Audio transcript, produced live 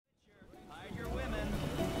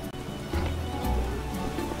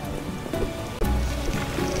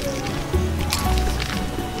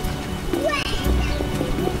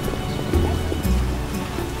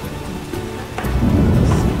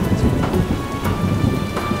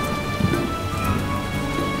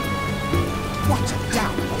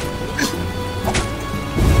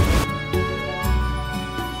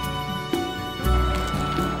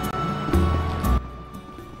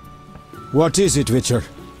What is it, Witcher?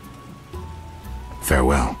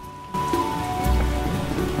 Farewell.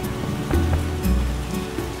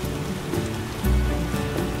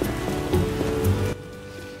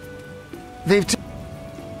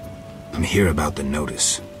 I'm here about the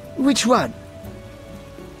notice. Which one?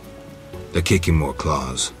 The Kikimore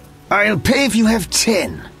clause. I'll pay if you have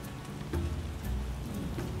 10.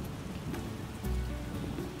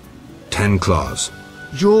 10 claws.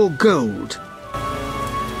 Your gold.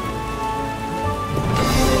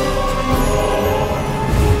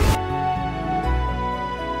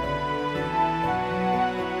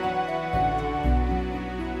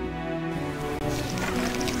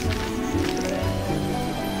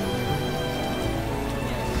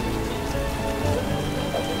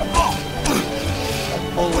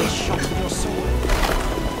 Always sharpen your sword.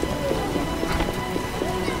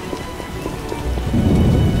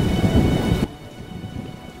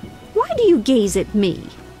 Why do you gaze at me?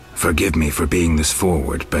 Forgive me for being this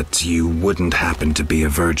forward, but you wouldn't happen to be a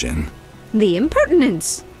virgin. The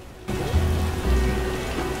impertinence!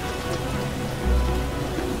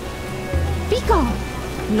 Be gone!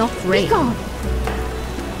 Not Ray. Be gone!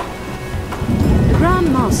 The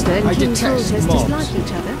Grand Master and King Proteus dislike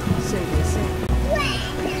each other, so they say.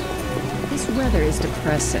 This weather is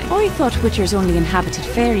depressing. I thought Witchers only inhabited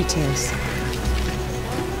fairy tales.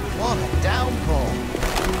 What a downpour.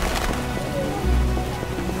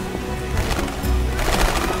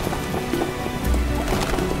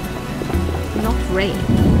 Not rain.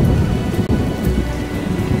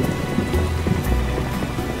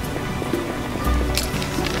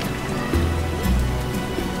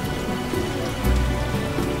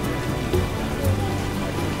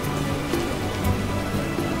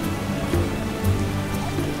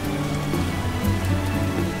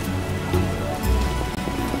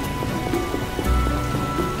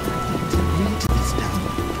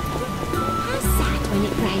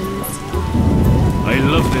 I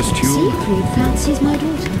love this tune. Siegfried fancies my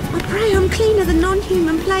daughter. I pray I'm cleaner than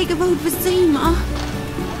non-human plague of old Vizima.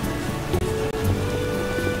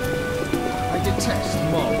 I detest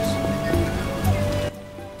mobs.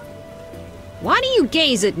 Why do you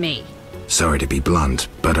gaze at me? Sorry to be blunt,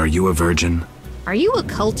 but are you a virgin? Are you a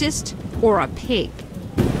cultist or a pig?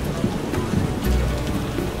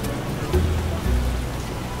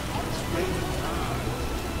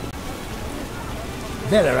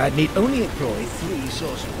 Vela, I'd need only employ 3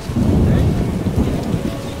 sorcerers.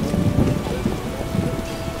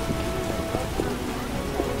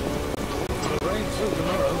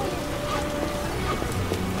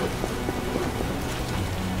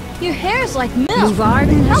 Your hair's like milk.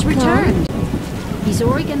 Varden has How returned. He's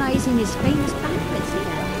organizing his famous banquets now.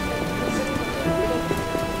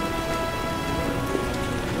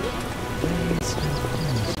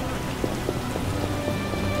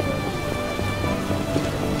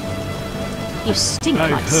 You stink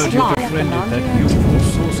I've like heard you're slime. befriended that beautiful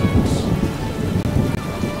sorceress.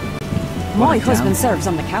 My husband serves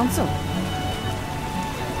on the council.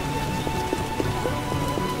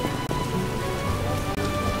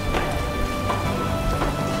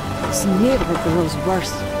 This neighborhood grows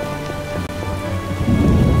worse.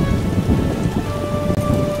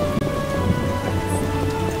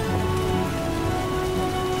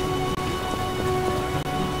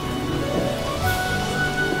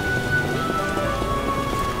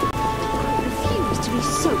 Refuse to be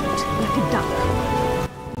soaked like a duck.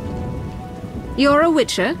 You're a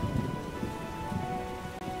witcher?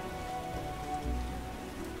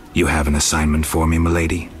 You have an assignment for me,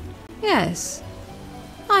 milady? Yes.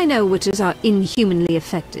 I know witches are inhumanly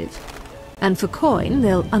effective, and for coin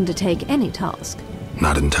they'll undertake any task.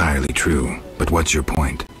 Not entirely true, but what's your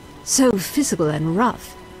point? So physical and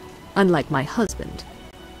rough, unlike my husband.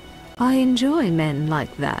 I enjoy men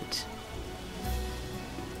like that.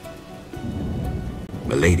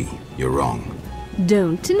 Milady, you're wrong.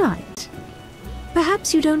 Don't tonight.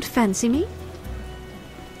 Perhaps you don't fancy me?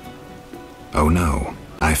 Oh no,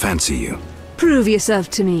 I fancy you. Prove yourself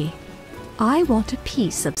to me. I want a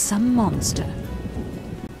piece of some monster.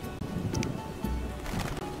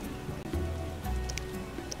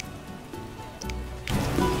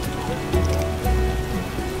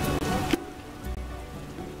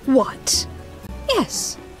 What?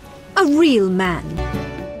 Yes, a real man.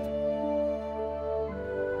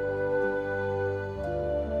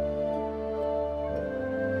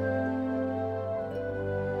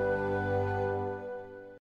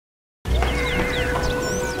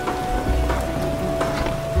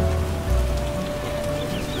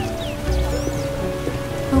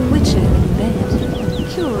 A witcher in bed.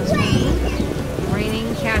 Cures me.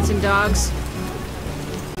 Raining cats and dogs.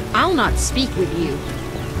 I'll not speak with you.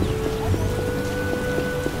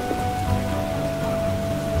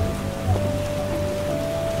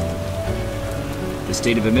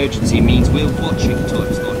 state of emergency means we're watching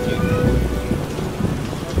times like you.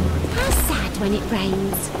 How sad when it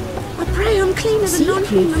rains. I pray I'm cleaner than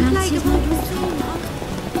non-human plague of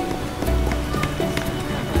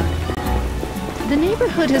The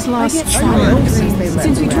neighborhood has lost Sad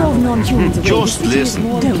since we drove non-humans away. Just the city is listen.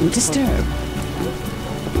 more Don't disturb.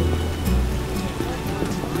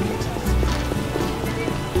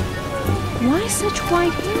 Why such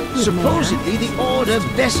white hair? good Supposedly the Order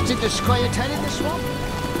bested the Squire-Ten in the swamp.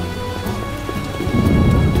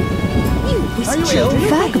 Are you Children,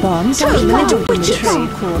 vagabonds, Turning them into allowed in the witches. trade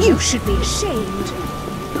quarter. You should be ashamed.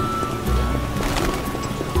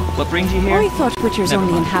 What brings you here? I thought Witchers Never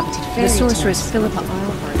only mind. inhabited The fairy sorceress tales. Philippa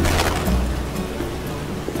Eilhart.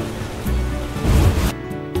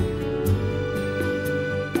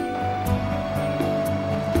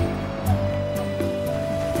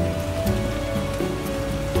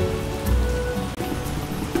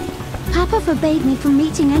 Papa forbade me from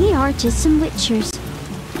meeting any artists and witchers.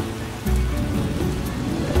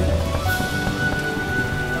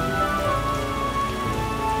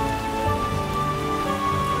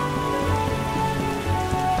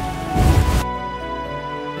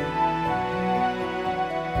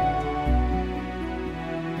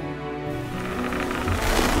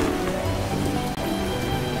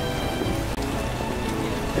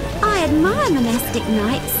 I admire monastic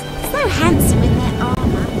knights, so handsome in their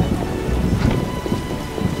armour.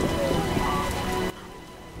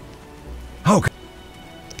 Okay.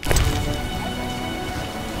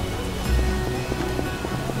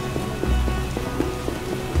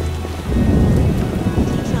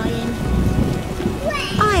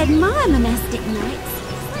 I admire monastic knights,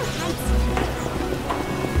 so handsome.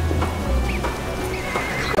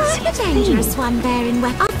 Quite a dangerous one bearing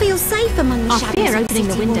weapons. I feel safe among the I shadows fear of opening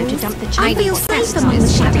the city window walls. to dump the I china feel was safe best among on the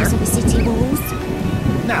his shadows feather. of the city walls.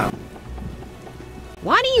 Now,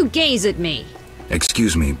 Why do you gaze at me?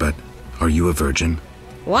 Excuse me, but are you a virgin?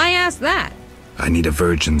 Why ask that? I need a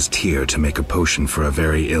virgin's tear to make a potion for a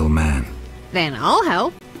very ill man. Then I'll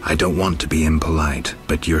help. I don't want to be impolite,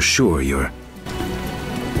 but you're sure you're...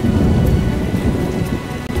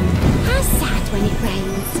 How sad when it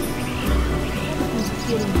rains.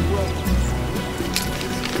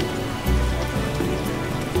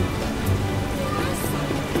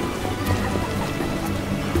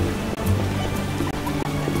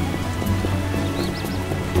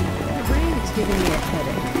 The rain's giving me a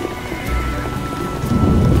headache.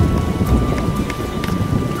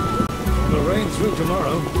 It'll rain through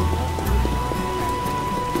tomorrow.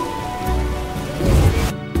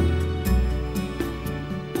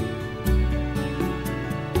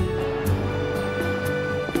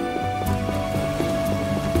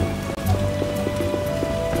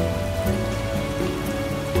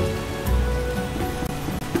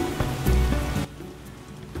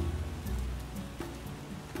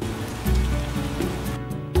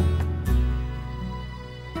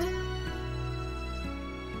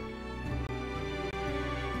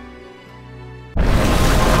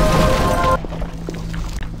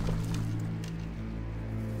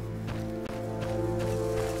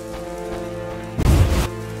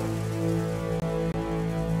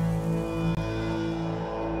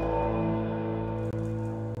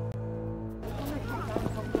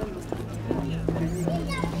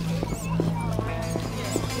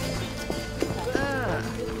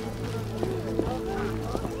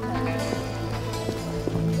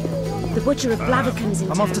 The butcher of Blaviken's in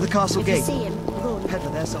I'm town. off to the castle If you gate. see him, run.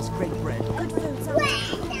 Peddler there sells great bread. Good food's on.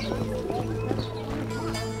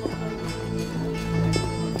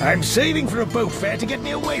 I'm saving for a boat fare to get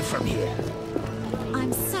me away from here.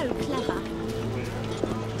 I'm so clever.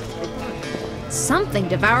 Something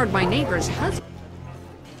devoured my neighbor's husband.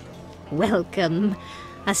 Welcome,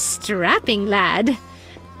 a strapping lad.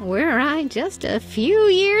 Were I just a few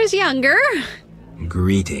years younger.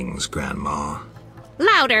 Greetings, Grandma.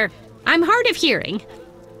 Louder! I'm hard of hearing.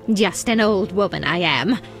 Just an old woman I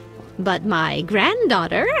am. But my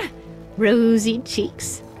granddaughter, rosy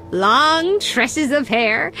cheeks, long tresses of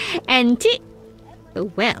hair, and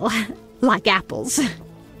well, like apples.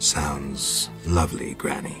 Sounds lovely,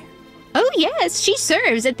 Granny. Oh yes, she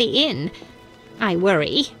serves at the inn. I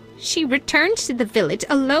worry. She returns to the village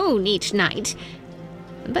alone each night.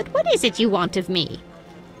 But what is it you want of me?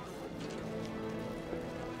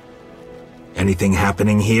 Anything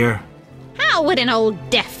happening here? How would an old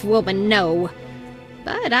deaf woman know?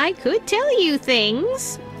 But I could tell you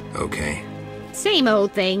things. Okay. Same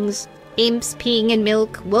old things. Imps peeing in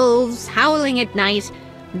milk, wolves howling at night,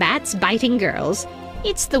 bats biting girls.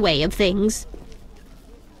 It's the way of things.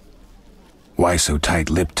 Why so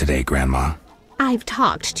tight-lipped today, Grandma? I've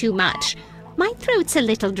talked too much. My throat's a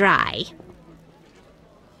little dry.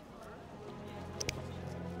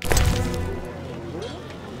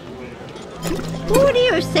 Who do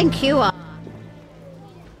you think you are?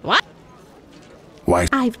 What? Why?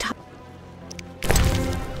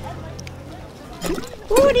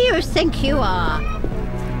 Who do you think you are?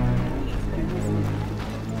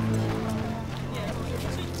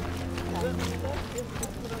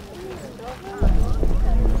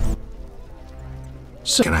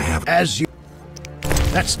 So, Can I have... as you...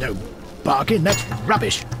 That's no bargain, that's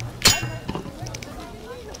rubbish.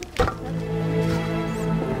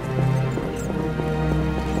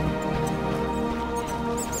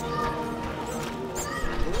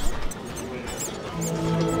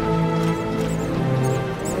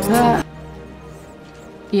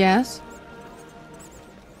 Yes?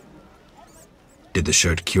 Did the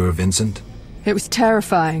shirt cure Vincent? It was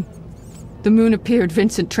terrifying. The moon appeared,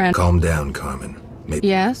 Vincent Calm down, Carmen. Maybe...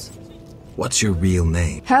 Yes? What's your real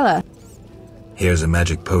name? Hella. Here's a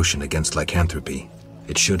magic potion against lycanthropy.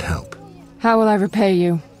 It should help. How will I repay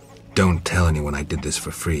you? Don't tell anyone I did this for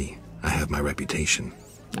free. I have my reputation.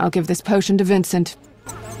 I'll give this potion to Vincent.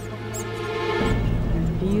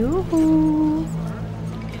 Yoo-hoo.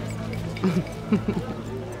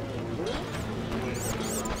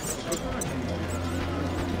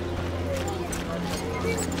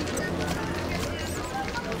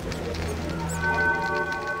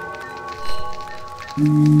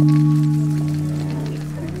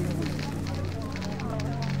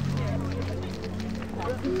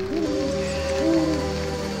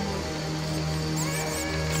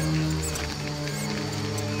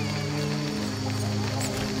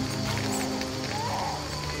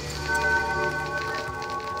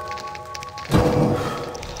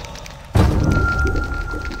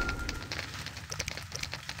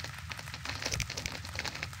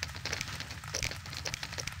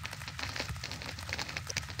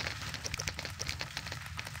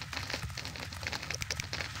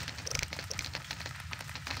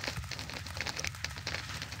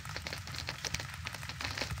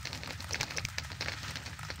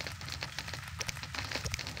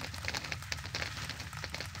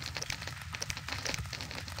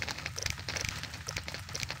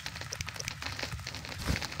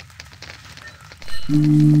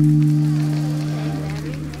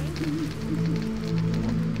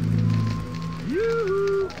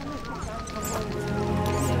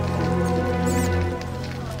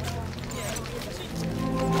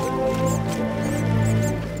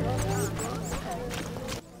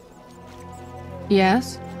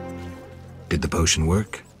 Yes? Did the potion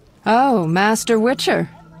work? Oh, Master Witcher.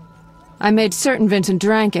 I made certain Vincent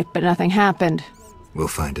drank it, but nothing happened. We'll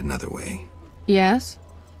find another way. Yes?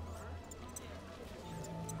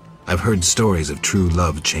 I've heard stories of true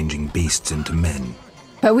love changing beasts into men.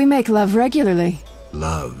 But we make love regularly.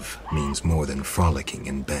 Love means more than frolicking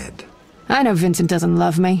in bed. I know Vincent doesn't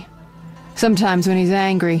love me. Sometimes when he's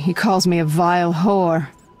angry, he calls me a vile whore.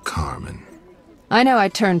 Carmen. I know I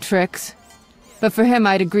turned tricks. But for him,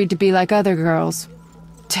 I'd agreed to be like other girls.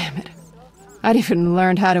 Damn it. I'd even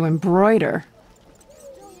learned how to embroider.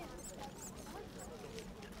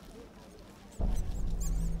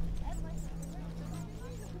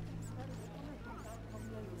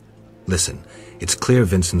 Listen, it's clear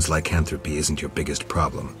Vincent's lycanthropy isn't your biggest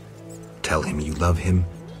problem. Tell him you love him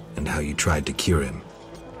and how you tried to cure him.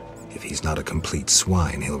 If he's not a complete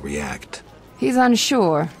swine, he'll react. He's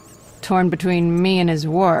unsure, torn between me and his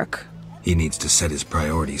work. He needs to set his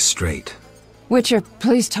priorities straight. Witcher,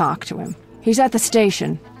 please talk to him. He's at the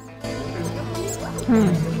station.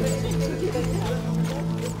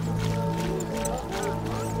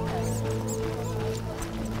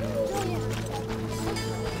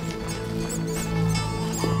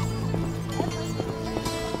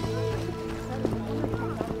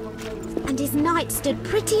 And his knight stood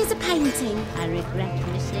pretty as a painting. I regret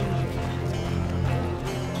missing it.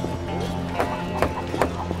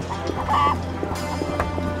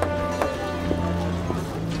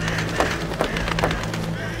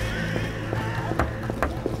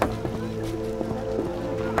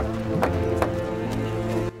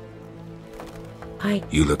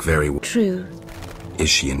 You look very... True. Is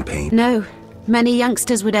she in pain? No. Many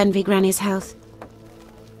youngsters would envy Granny's health.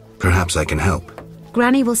 Perhaps I can help.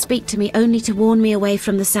 Granny will speak to me only to warn me away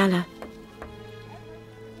from the cellar.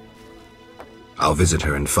 I'll visit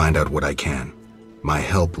her and find out what I can. My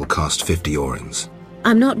help will cost 50 orens.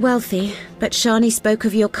 I'm not wealthy, but Shani spoke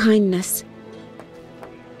of your kindness.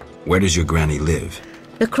 Where does your granny live?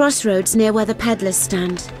 The crossroads near where the peddlers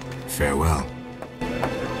stand. Farewell.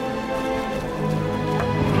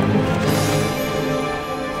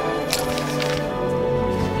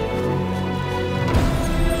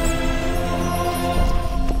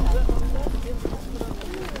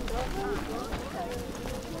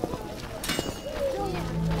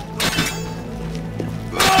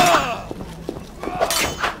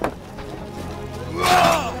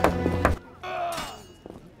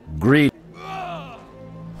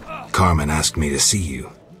 Carmen asked me to see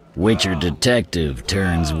you. Witcher detective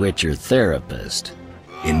turns Witcher therapist.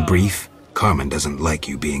 In brief, Carmen doesn't like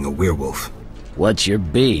you being a werewolf. What's your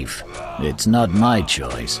beef? It's not my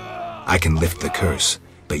choice. I can lift the curse,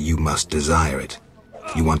 but you must desire it.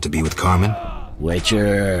 You want to be with Carmen?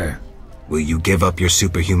 Witcher... Will you give up your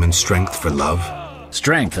superhuman strength for love?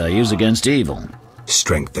 Strength I use against evil.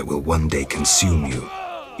 Strength that will one day consume you.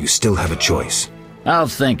 You still have a choice. I'll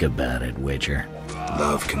think about it, Witcher.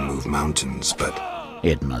 Love can move mountains, but...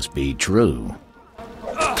 It must be true.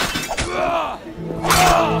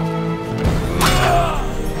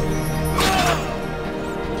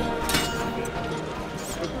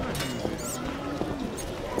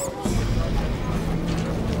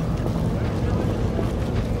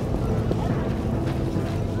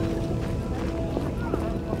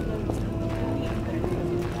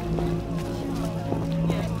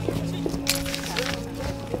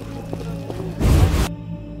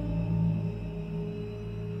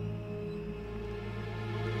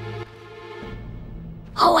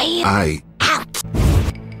 Out!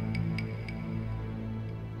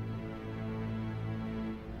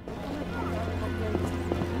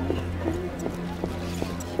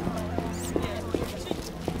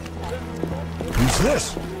 Who's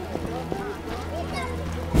this?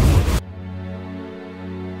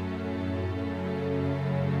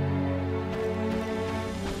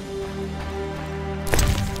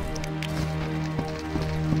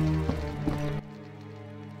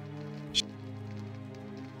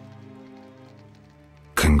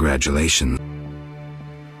 Congratulations.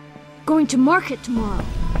 Going to market tomorrow.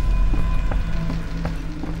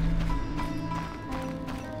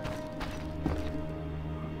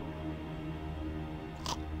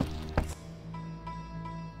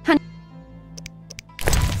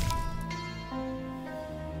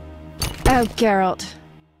 Oh, Geralt.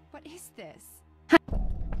 What is this?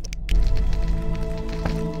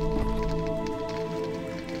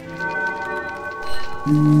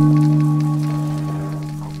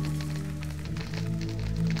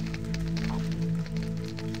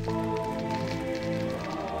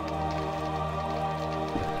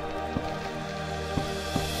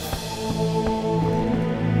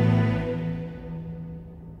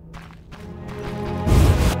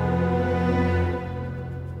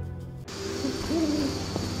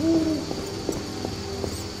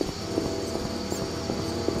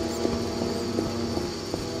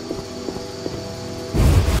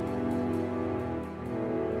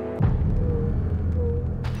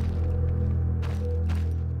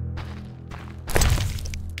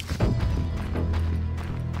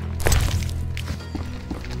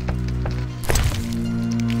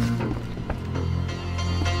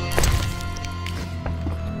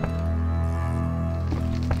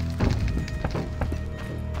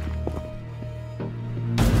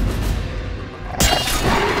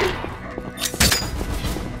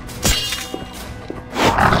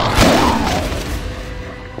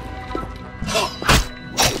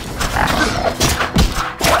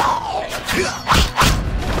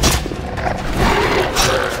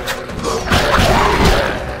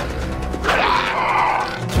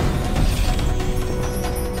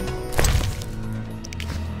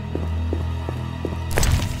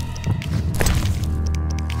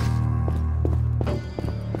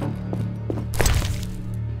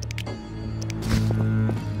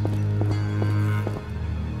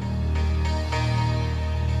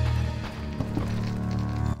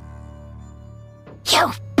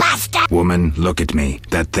 Woman, look at me.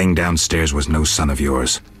 That thing downstairs was no son of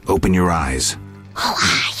yours. Open your eyes. Who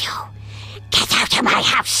are you? Get out of my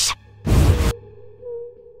house!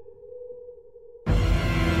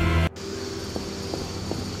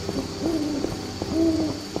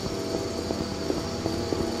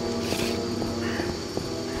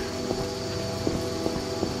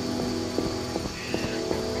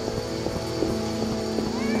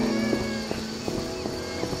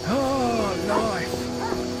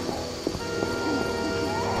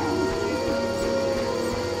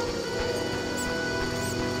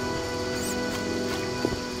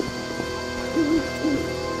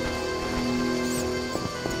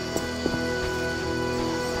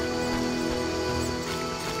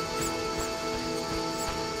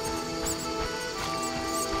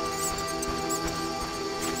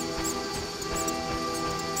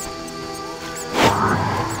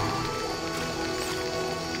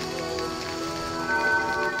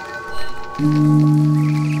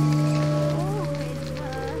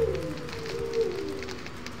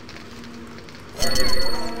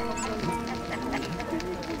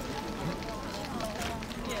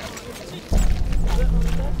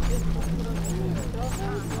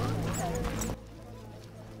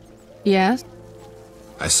 Yes?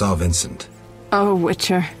 I saw Vincent. Oh,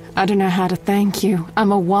 Witcher, I don't know how to thank you.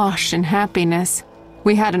 I'm awash in happiness.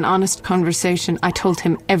 We had an honest conversation. I told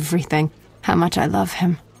him everything, how much I love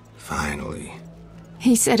him. Finally.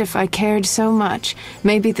 He said if I cared so much,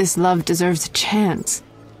 maybe this love deserves a chance.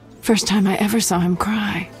 First time I ever saw him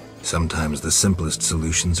cry. Sometimes the simplest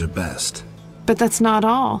solutions are best. But that's not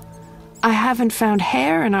all. I haven't found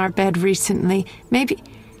hair in our bed recently. Maybe...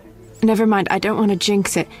 Never mind, I don't want to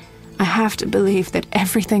jinx it. I have to believe that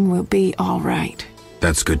everything will be all right.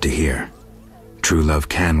 That's good to hear. True love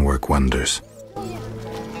can work wonders.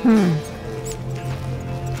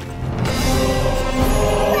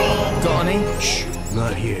 Donnie? Shh,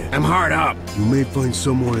 not here. I'm hard up. You may find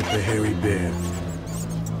someone at the Hairy Bear.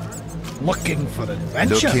 Looking for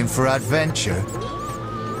adventure? Looking for adventure?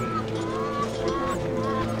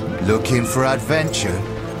 Looking for adventure?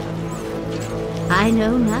 I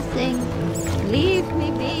know nothing. Leave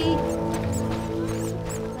me be.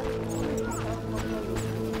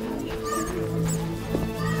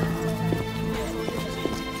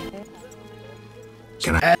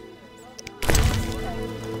 Can I...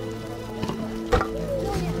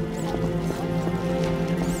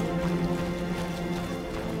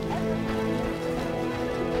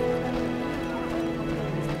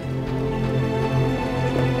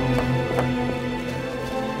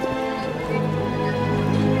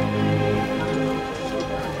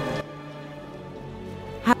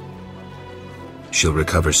 She'll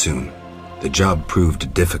recover soon. The job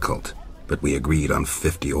proved difficult, but we agreed on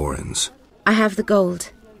 50 orens. I have the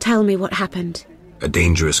gold. Tell me what happened. A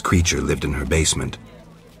dangerous creature lived in her basement.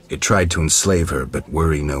 It tried to enslave her, but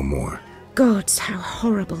worry no more. Gods, how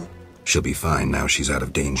horrible. She'll be fine now she's out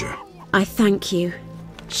of danger. I thank you.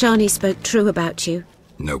 Shani spoke true about you.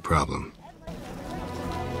 No problem.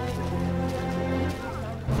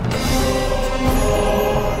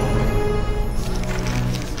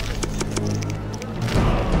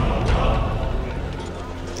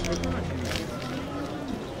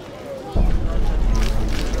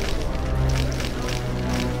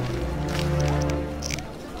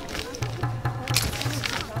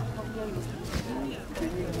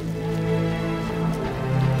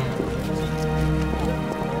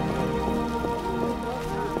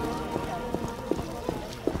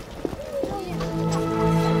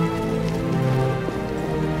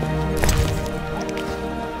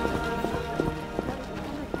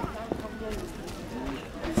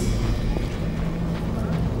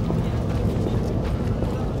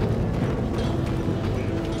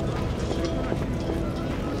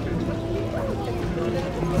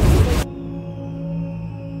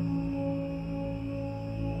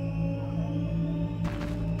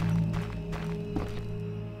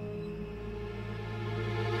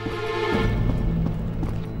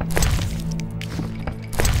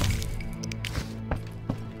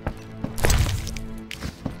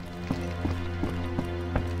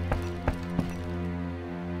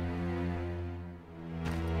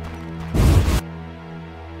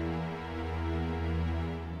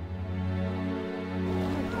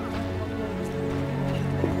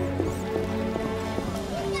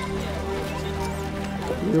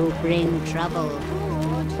 You bring trouble.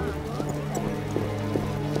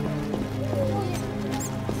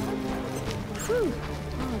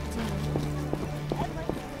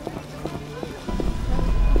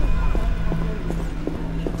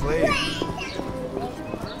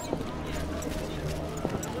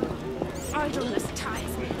 Idleness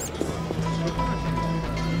ties me.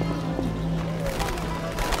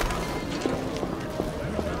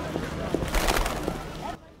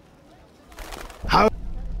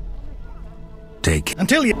 Take.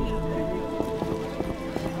 Until you...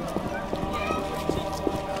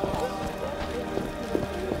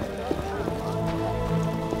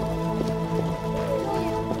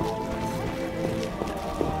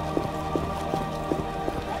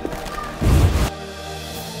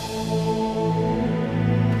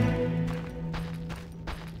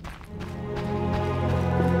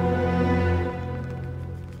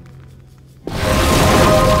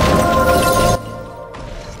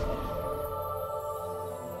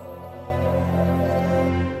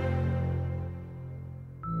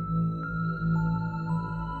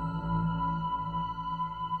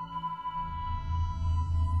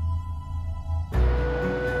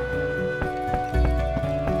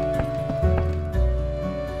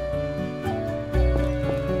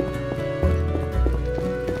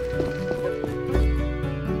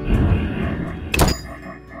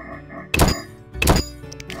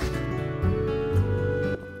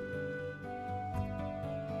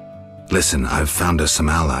 Listen, I've found us some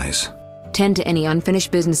allies. Tend to any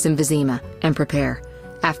unfinished business in Vizima, and prepare.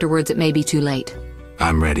 Afterwards, it may be too late.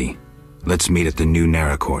 I'm ready. Let's meet at the new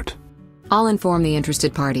Nara court. I'll inform the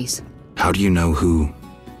interested parties. How do you know who?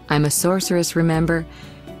 I'm a sorceress, remember?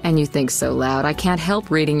 And you think so loud, I can't help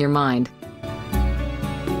reading your mind.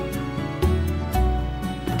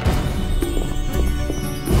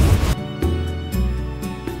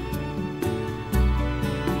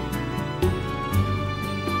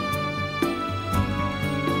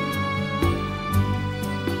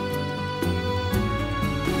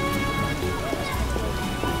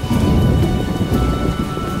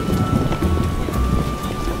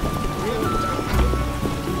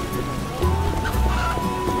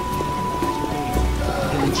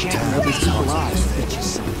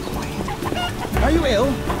 Are you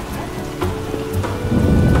ill?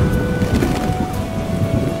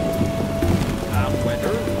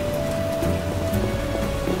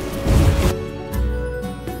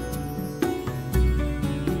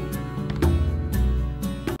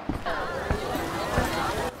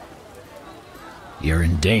 You're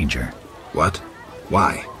in danger. What?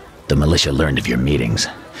 Why? The militia learned of your meetings.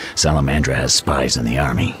 Salamandra has spies in the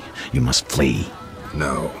army. You must flee.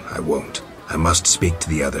 No, I won't. I must speak to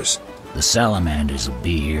the others. The salamanders will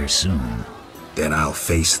be here soon. Then I'll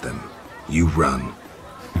face them. You run.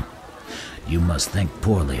 You must think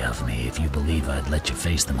poorly of me if you believe I'd let you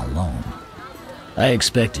face them alone. I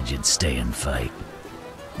expected you'd stay and fight.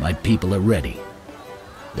 My people are ready.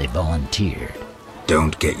 They volunteered.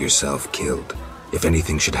 Don't get yourself killed. If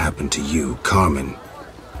anything should happen to you, Carmen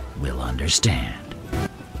will understand.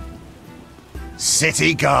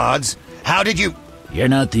 City guards? How did you... You're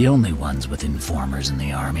not the only ones with informers in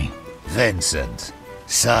the army. Vincent,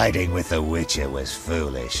 siding with the Witcher was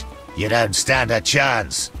foolish. You don't stand a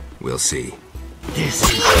chance. We'll see. This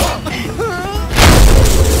is...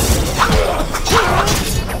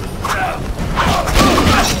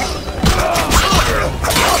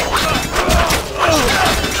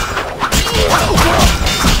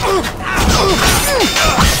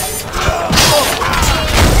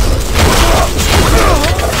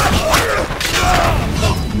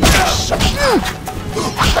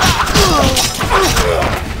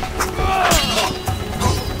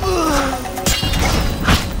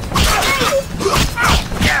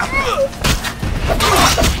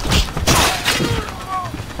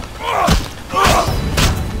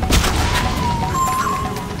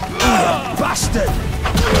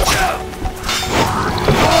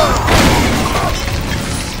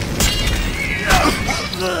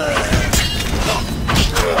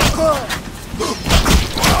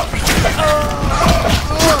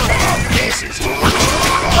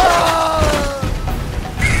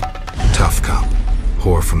 Tough cop.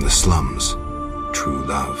 Whore from the slums. True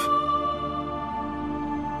love.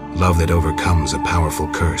 Love that overcomes a powerful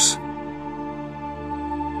curse.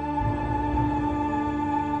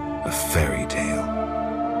 A fairy tale.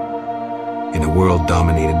 In a world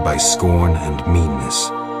dominated by scorn and meanness,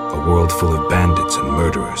 a world full of bandits and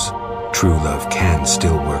murderers, true love can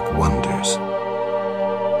still work wonders.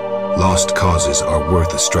 Lost causes are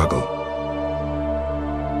worth a struggle.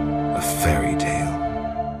 A fairy tale.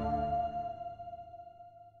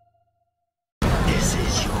 This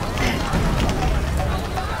is your end.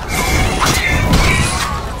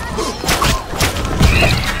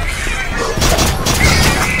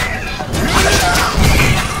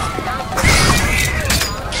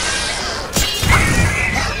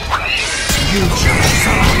 You chose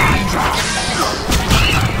Salamandra.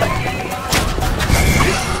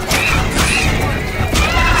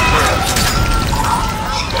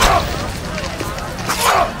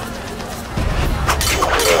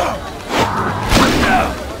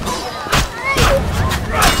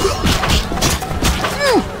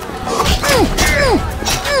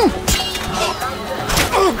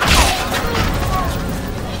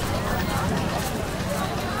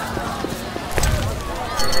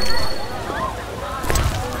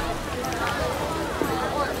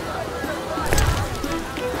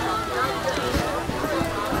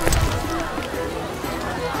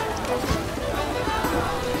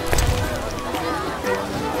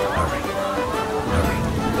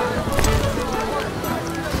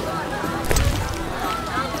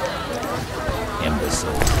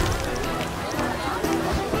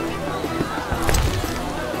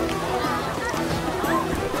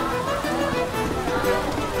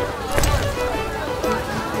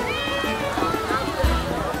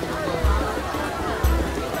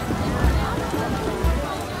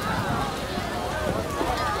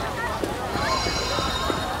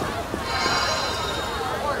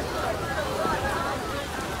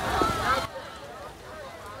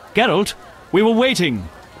 Geralt, we were waiting.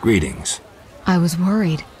 Greetings. I was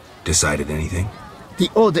worried. Decided anything? The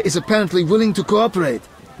Order is apparently willing to cooperate.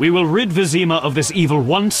 We will rid Vizima of this evil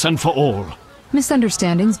once and for all.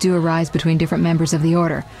 Misunderstandings do arise between different members of the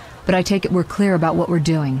Order, but I take it we're clear about what we're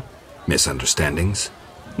doing. Misunderstandings?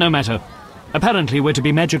 No matter. Apparently we're to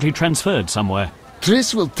be magically transferred somewhere.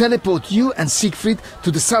 Triss will teleport you and Siegfried to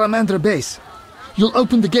the Salamander base. You'll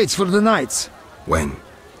open the gates for the Knights. When?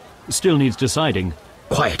 Still needs deciding.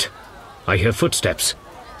 Quiet. I hear footsteps.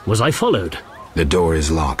 Was I followed? The door is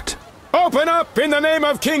locked. Open up in the name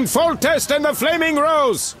of King Foltest and the Flaming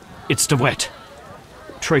Rose! It's DeWet.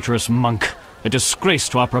 Traitorous monk. A disgrace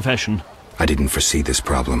to our profession. I didn't foresee this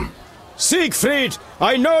problem. Siegfried!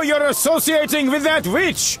 I know you're associating with that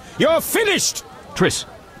witch! You're finished! Triss,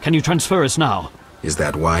 can you transfer us now? Is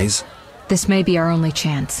that wise? This may be our only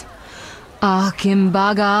chance.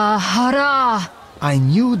 Akimbaga Hara! I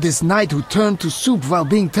knew this knight who turned to soup while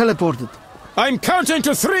being teleported. I'm counting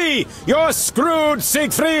to 3! You're screwed,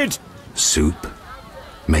 Siegfried! Soup?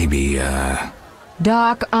 Maybe,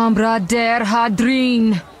 Dak Ambra der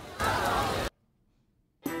Hadrin!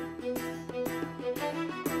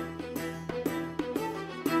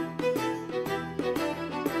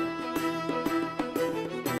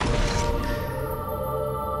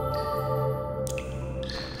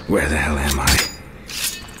 Where the hell am I?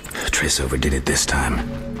 Triss overdid it this time.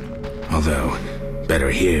 Although,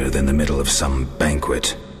 better here than the middle of some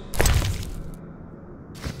banquet.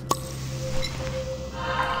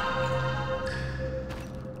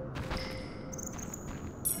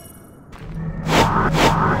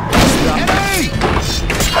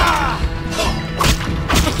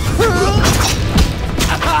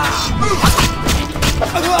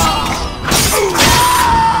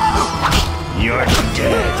 You're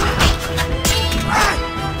dead.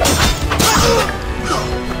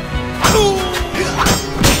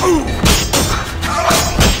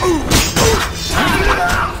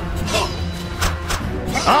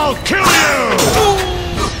 I'll kill you!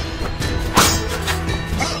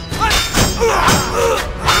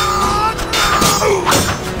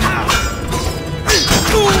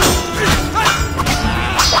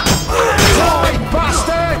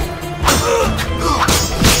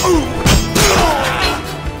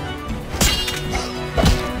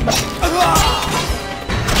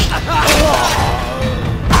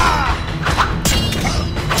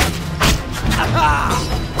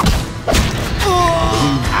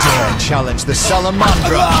 Challenge the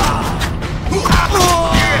Salamandra!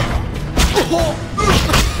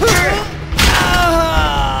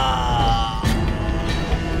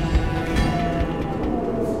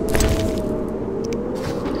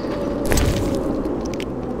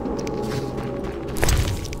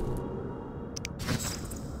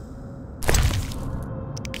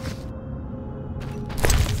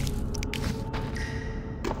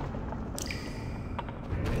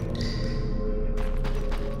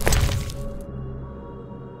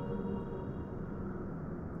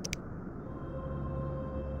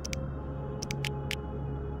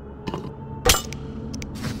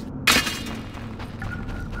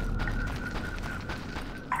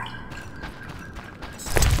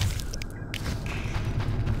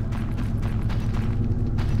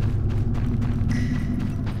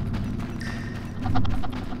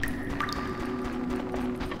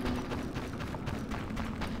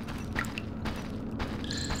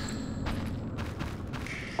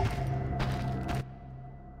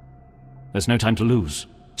 There's no time to lose.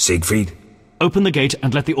 Siegfried? Open the gate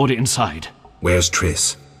and let the Order inside. Where's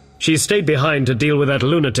Triss? She stayed behind to deal with that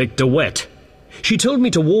lunatic DeWet. She told me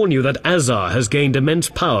to warn you that AZar has gained immense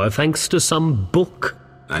power thanks to some book.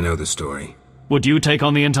 I know the story. Would you take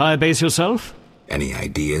on the entire base yourself? Any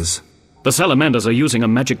ideas? The Salamanders are using a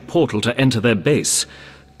magic portal to enter their base.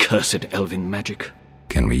 Cursed elven magic.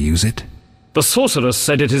 Can we use it? The sorceress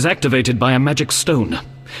said it is activated by a magic stone.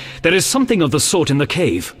 There is something of the sort in the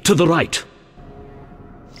cave, to the right.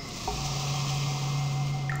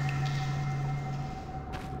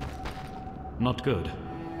 Not good.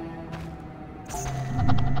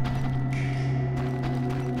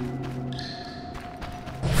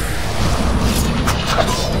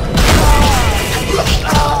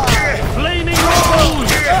 Flaming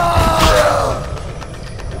Rose!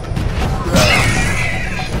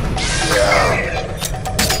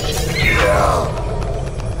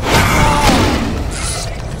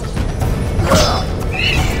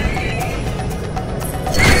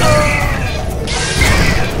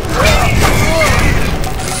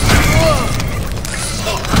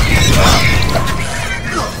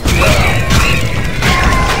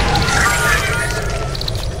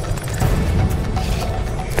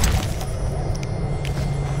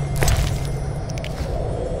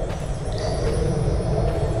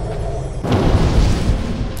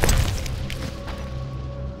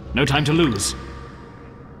 No time to lose.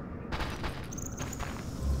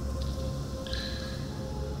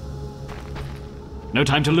 No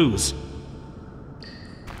time to lose.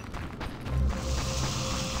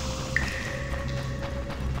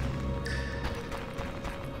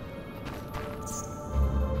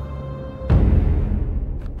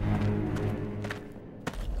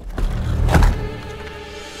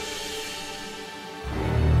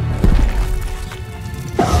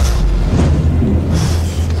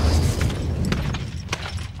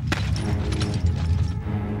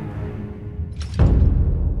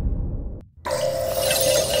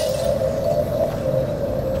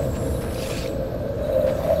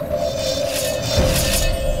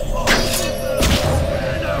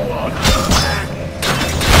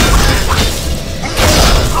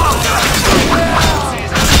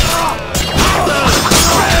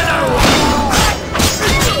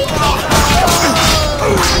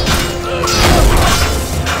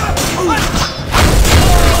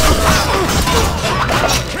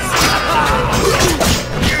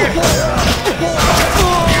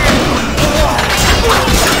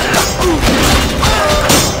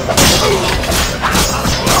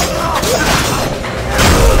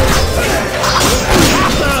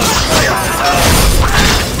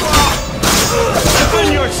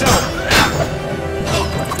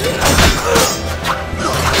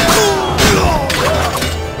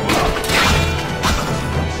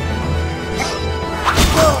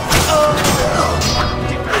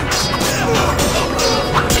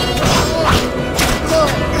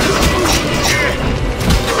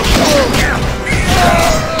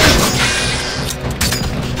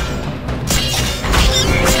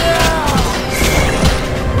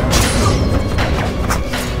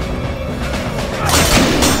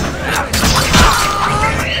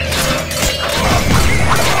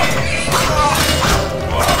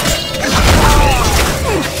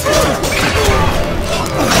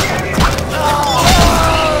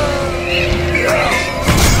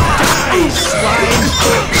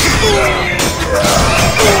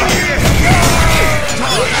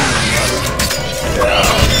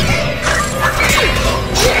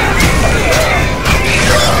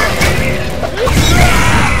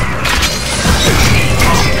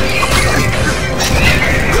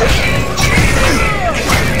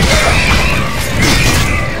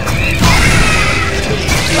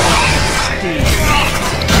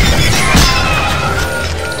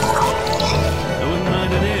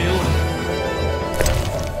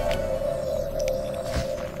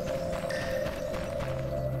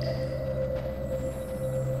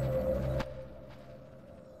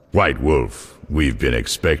 White Wolf, we've been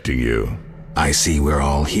expecting you. I see we're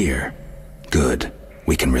all here. Good.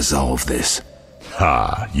 We can resolve this.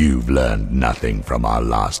 Ha, you've learned nothing from our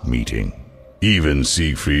last meeting. Even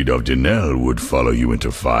Siegfried of Denel would follow you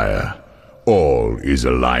into fire. All is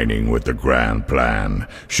aligning with the grand plan.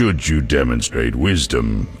 Should you demonstrate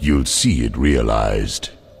wisdom, you'll see it realized.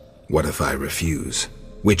 What if I refuse?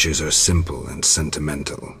 Witches are simple and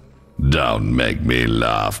sentimental. Don't make me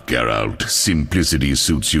laugh, Geralt. Simplicity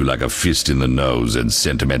suits you like a fist in the nose, and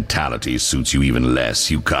sentimentality suits you even less.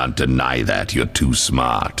 You can't deny that. You're too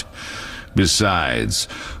smart. Besides,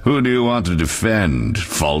 who do you want to defend?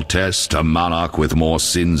 Foltest, a monarch with more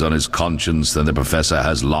sins on his conscience than the professor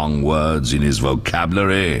has long words in his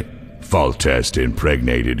vocabulary? Foltest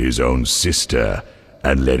impregnated his own sister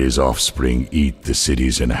and let his offspring eat the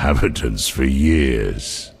city's inhabitants for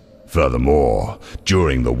years. Furthermore,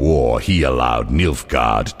 during the war, he allowed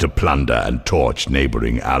Nilfgaard to plunder and torch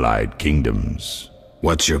neighboring allied kingdoms.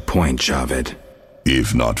 What's your point, javEd?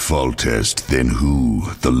 If not Foltest, then who?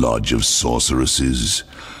 The Lodge of Sorceresses?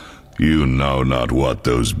 You know not what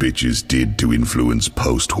those bitches did to influence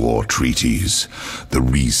post-war treaties. The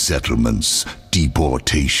resettlements,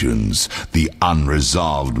 deportations, the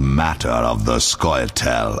unresolved matter of the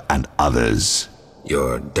Scoia'tael and others.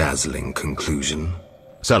 Your dazzling conclusion?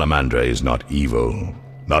 Salamandra is not evil,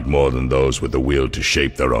 not more than those with the will to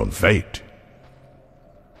shape their own fate.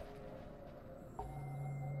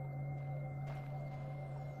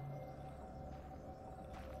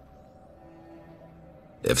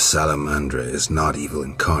 If Salamandra is not evil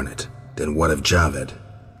incarnate, then what of javEd?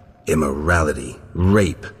 Immorality,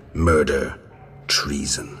 rape, murder,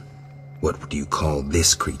 treason. What would you call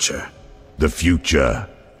this creature? The future,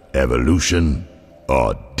 evolution,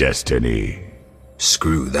 or destiny?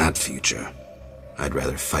 Screw that future. I'd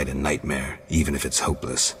rather fight a nightmare, even if it's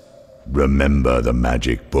hopeless. Remember the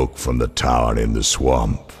magic book from the tower in the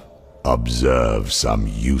swamp. Observe some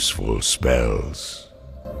useful spells.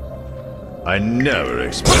 I never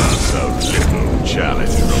expected so little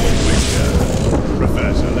challenge from a witcher.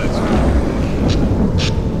 Professor, let's go.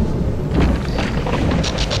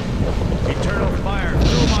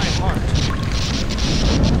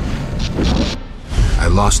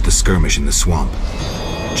 lost the skirmish in the swamp.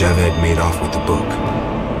 JavEd made off with the book.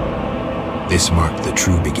 This marked the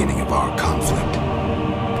true beginning of our conflict.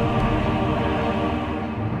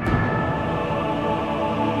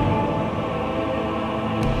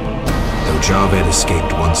 Though JavEd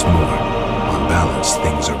escaped once more, on balance,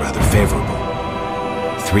 things are rather favorable.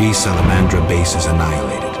 3 Salamandra bases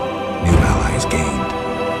annihilated, new allies gained,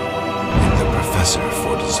 and the Professor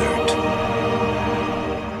for dessert.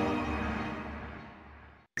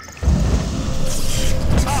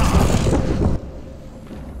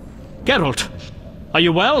 Geralt, are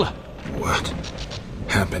you well? What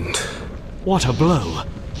happened? What a blow.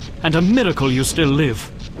 And a miracle you still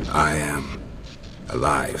live. I am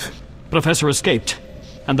alive. Professor escaped,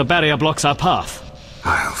 and the barrier blocks our path.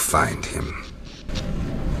 I'll find him.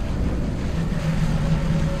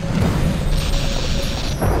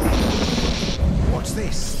 What's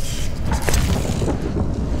this?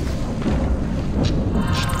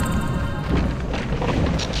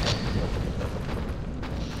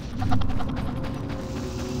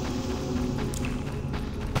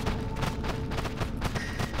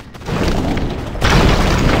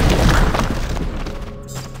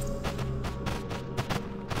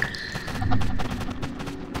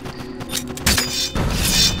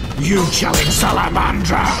 You challenge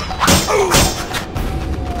Salamandra!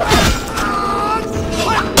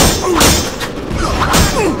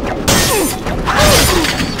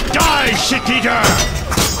 Die, shit-eater!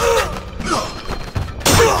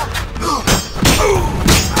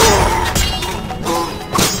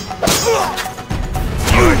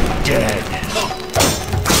 You're dead.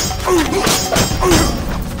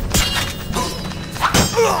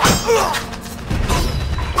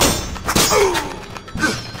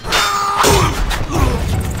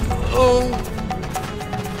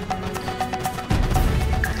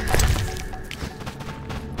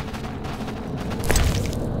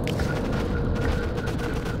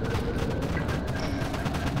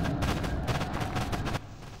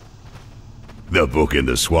 The book in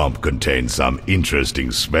the swamp contains some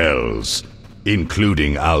interesting spells,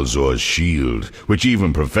 including AZar's shield, which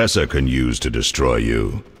even Professor can use to destroy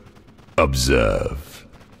you. Observe.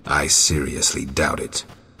 I seriously doubt it.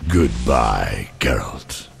 Goodbye,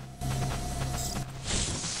 Geralt.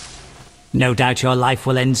 No doubt your life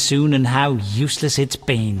will end soon, and how useless it's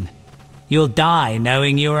been. You'll die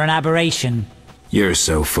knowing you're an aberration. You're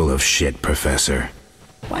so full of shit, Professor.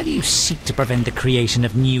 Why do you seek to prevent the creation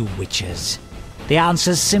of new witches? The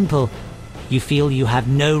answer's simple. You feel you have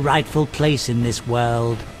no rightful place in this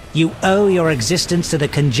world. You owe your existence to the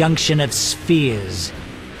conjunction of spheres.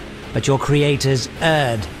 But your creators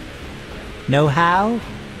erred. Know how?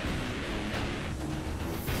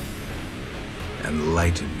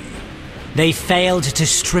 Enlighten me. They failed to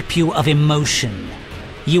strip you of emotion.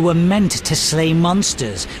 You were meant to slay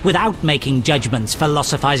monsters without making judgments,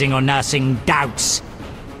 philosophizing or nursing doubts.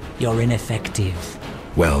 You're ineffective.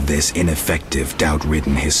 Well, this ineffective,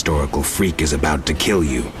 doubt-ridden historical freak is about to kill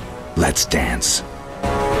you. Let's dance.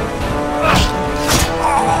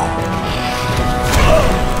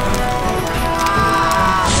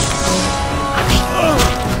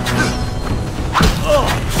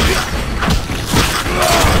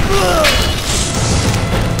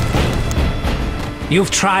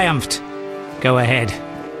 You've triumphed. Go ahead.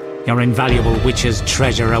 Your invaluable witch's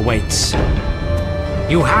treasure awaits.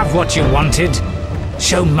 You have what you wanted.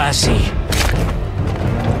 Show mercy.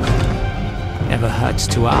 Never hurts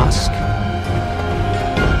to ask.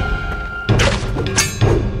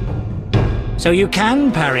 So you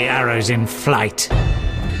can parry arrows in flight.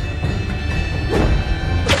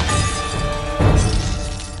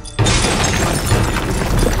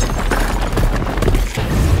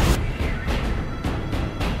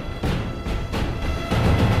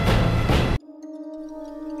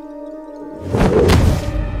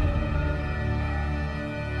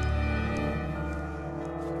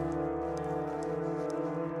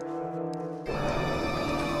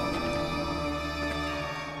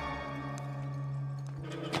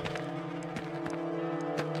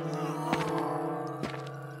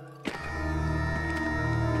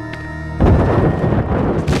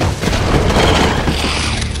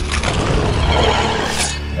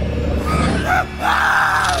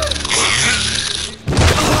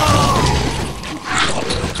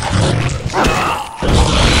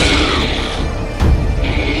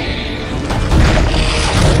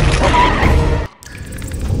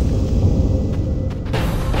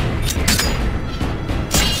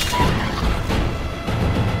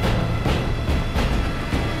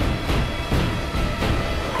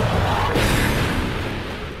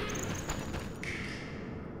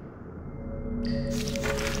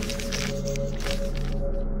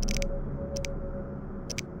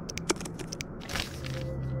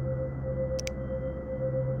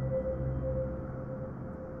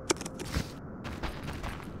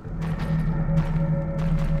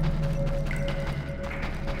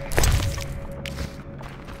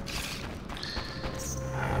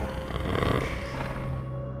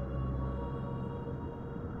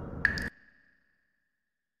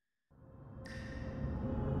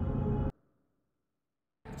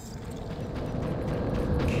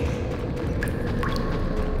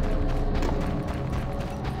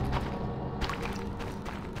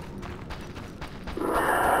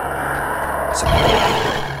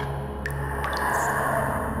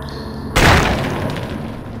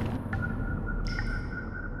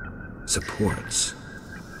 Supports.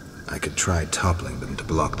 I could try toppling them to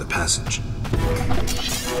block the passage.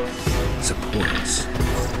 Supports.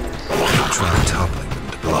 I could try toppling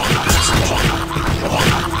them to block the passage.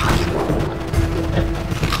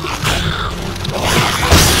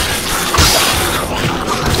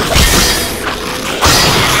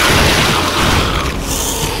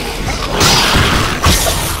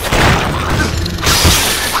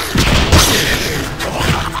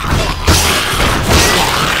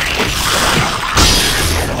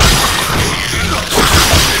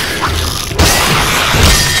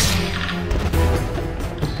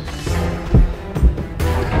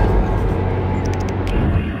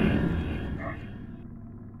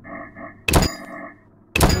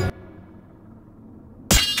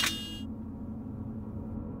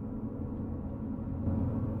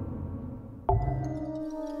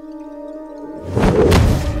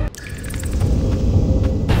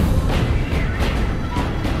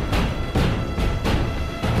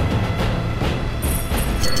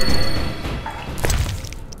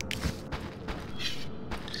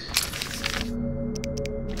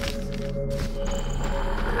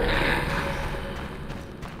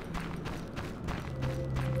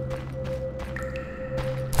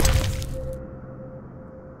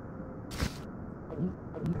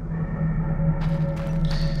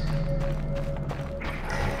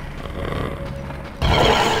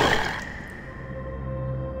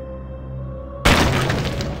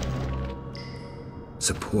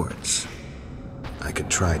 Supports. I could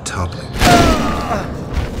try toppling.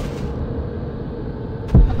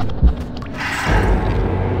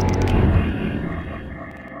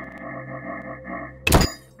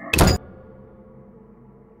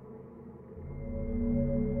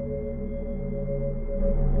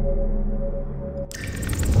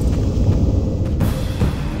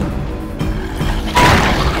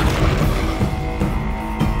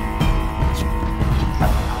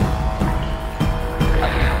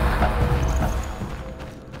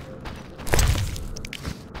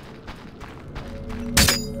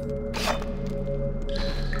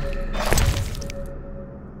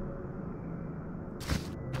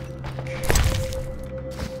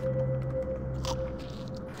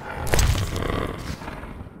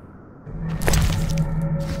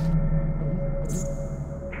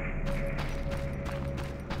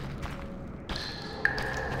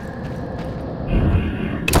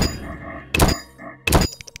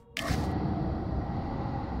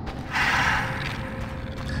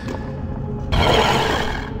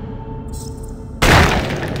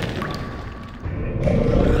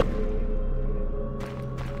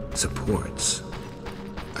 Supports.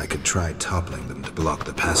 I could try toppling them to block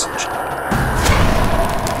the passage.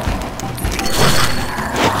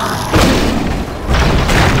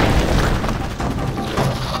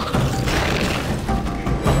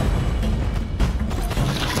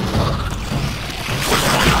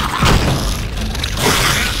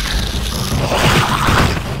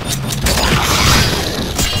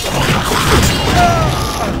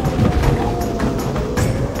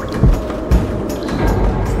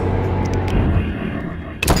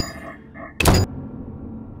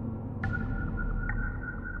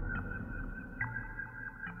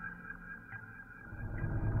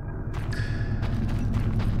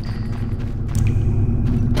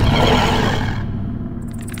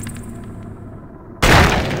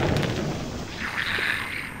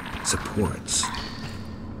 Supports.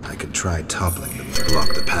 I could try toppling them to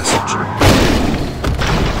block the passage.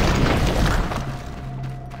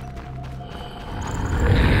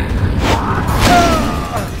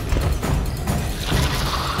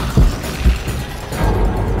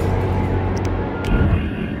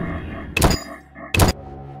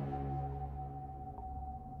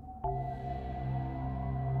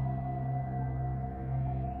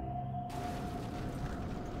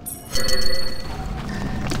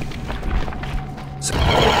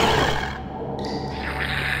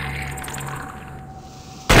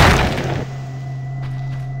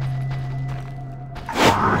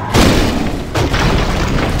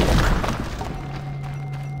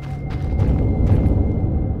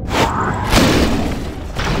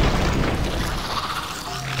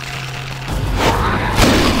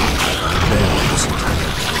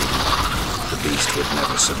 Would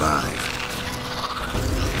never survive.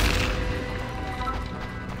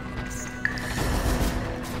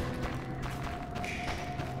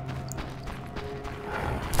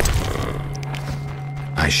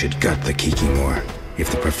 I should gut the Kikimore. If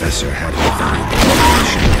the professor had any valuable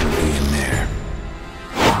information, it would be in there.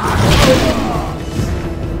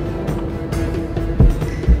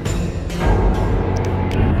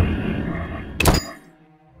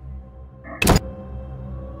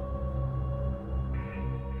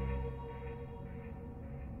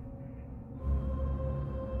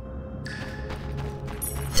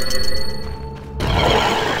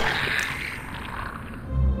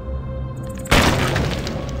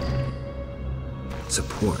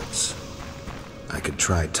 Supports. I could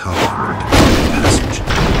try talking to the passage.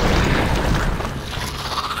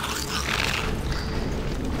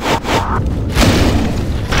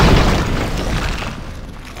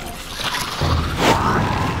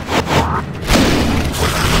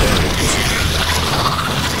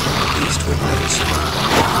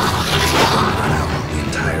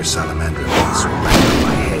 Salamander base will land on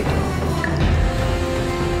my head.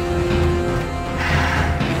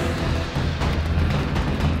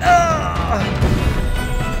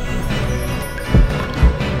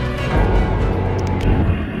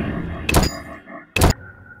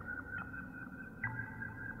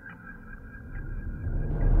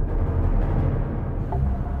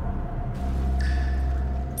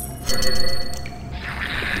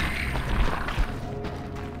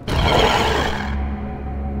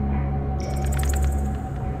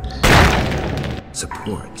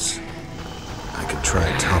 Supports. I could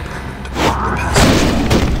try toppling them to block the passage.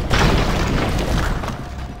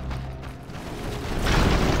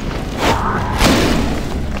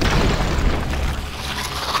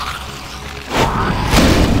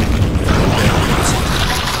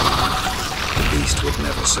 The beast would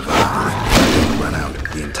never survive. If I don't run out,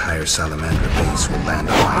 the entire salamander base will land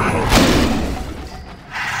on my head.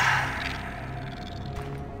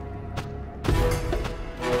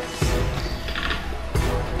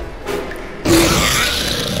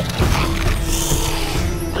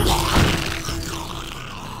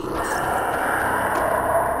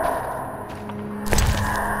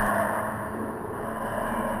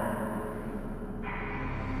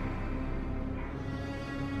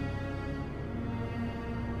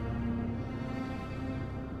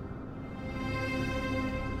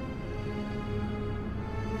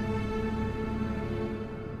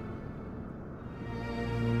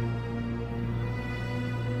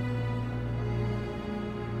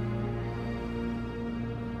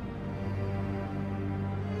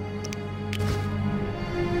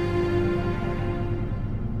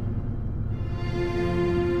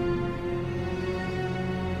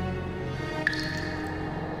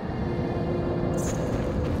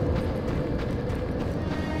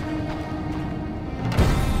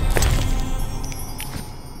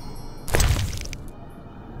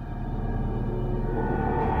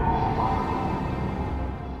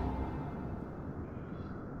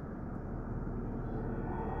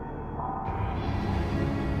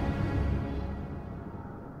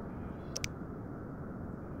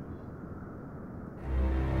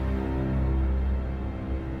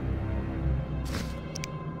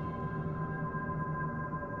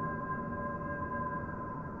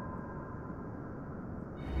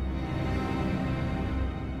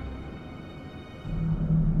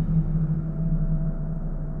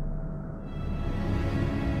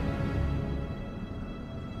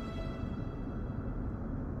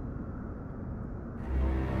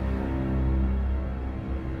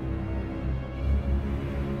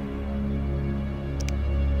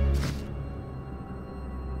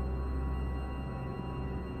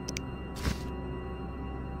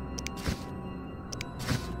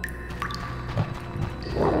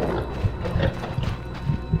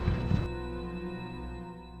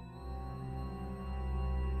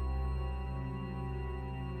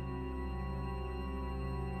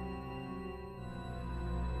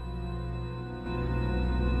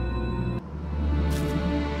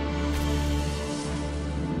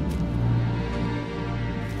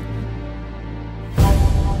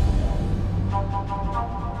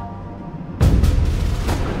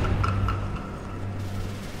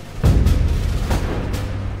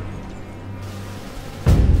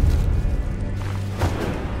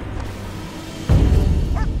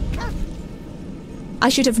 I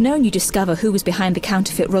should have known you'd discover who was behind the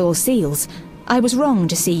counterfeit royal seals. I was wrong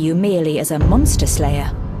to see you merely as a monster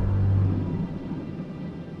slayer.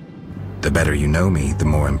 The better you know me, the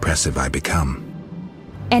more impressive I become.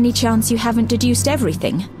 Any chance you haven't deduced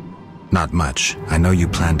everything? Not much. I know you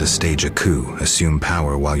plan to stage a coup, assume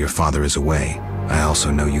power while your father is away. I also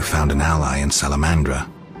know you found an ally in Salamandra.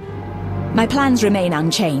 My plans remain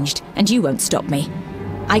unchanged, and you won't stop me.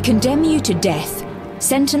 I condemn you to death,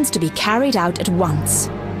 sentenced to be carried out at once.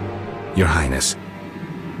 Your Highness.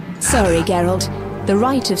 Sorry, Geralt. The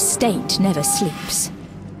right of state never sleeps.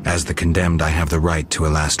 As the condemned, I have the right to a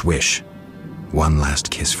last wish. One last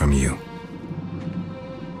kiss from you.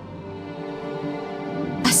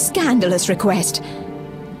 A scandalous request.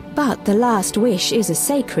 But the last wish is a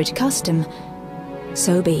sacred custom.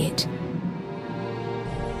 So be it.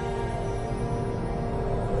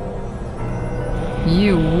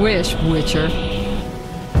 You wish, Witcher.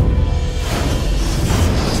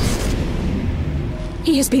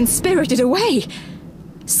 He has been spirited away.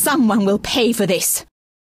 Someone will pay for this.